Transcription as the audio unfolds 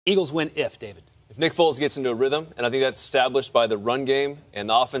Eagles win if, David. If Nick Foles gets into a rhythm, and I think that's established by the run game and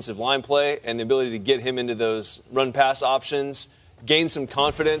the offensive line play and the ability to get him into those run-pass options, gain some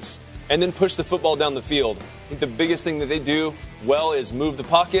confidence, and then push the football down the field. I think the biggest thing that they do well is move the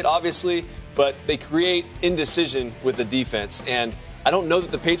pocket, obviously, but they create indecision with the defense. And I don't know that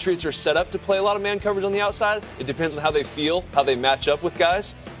the Patriots are set up to play a lot of man coverage on the outside. It depends on how they feel, how they match up with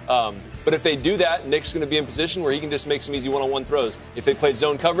guys. But if they do that, Nick's going to be in position where he can just make some easy one-on-one throws. If they play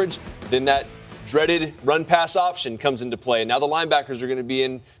zone coverage, then that dreaded run-pass option comes into play. Now the linebackers are going to be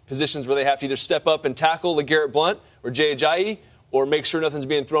in positions where they have to either step up and tackle LeGarrette Blount or Jay Ajayi or make sure nothing's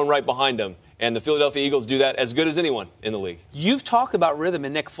being thrown right behind them. And the Philadelphia Eagles do that as good as anyone in the league. You've talked about rhythm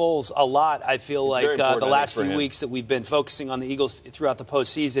and Nick Foles a lot, I feel like, the last few weeks that we've been focusing on the Eagles throughout the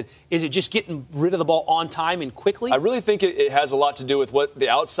postseason. Is it just getting rid of the ball on time and quickly? I really think it has a lot to do with what the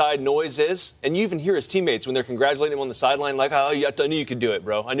outside noise is. And you even hear his teammates when they're congratulating him on the sideline, like, oh, I knew you could do it,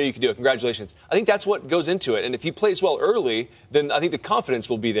 bro. I knew you could do it. Congratulations. I think that's what goes into it. And if he plays well early, then I think the confidence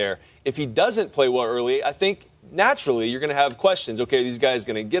will be there. If he doesn't play well early, I think naturally you're going to have questions. Okay, these guys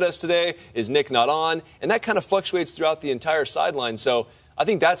going to get us today? Is Nick not on? And that kind of fluctuates throughout the entire sideline. So I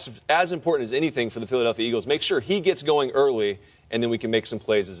think that's as important as anything for the Philadelphia Eagles. Make sure he gets going early, and then we can make some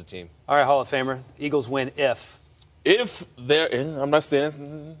plays as a team. All right, Hall of Famer, Eagles win if. If they're, I'm not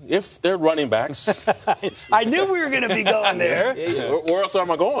saying if they're running backs. I knew we were going to be going there. Where else am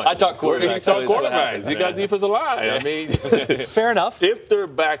I going? I talk quarterbacks. You talk quarterbacks. You got defensive line. Yeah. I mean, fair enough. If their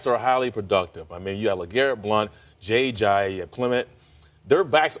backs are highly productive, I mean, you have LeGarrette Blount, Jay Ajayi, you have Clement. Their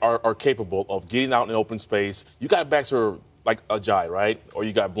backs are capable of getting out in open space. You got backs who are like Ajayi, right? Or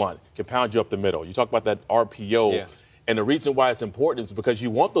you got Blount, can pound you up the middle. You talk about that RPO. Yeah. And the reason why it's important is because you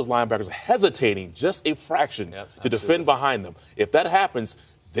want those linebackers hesitating just a fraction to defend behind them. If that happens,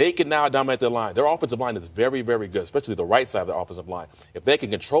 they can now dominate their line. Their offensive line is very, very good, especially the right side of the offensive line. If they can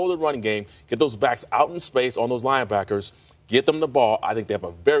control the running game, get those backs out in space on those linebackers, get them the ball, I think they have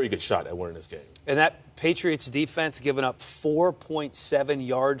a very good shot at winning this game. And that Patriots defense giving up 4.7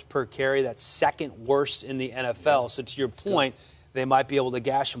 yards per carry. That's second worst in the NFL. So to your point, they might be able to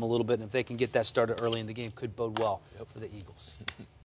gash them a little bit, and if they can get that started early in the game, could bode well for the Eagles.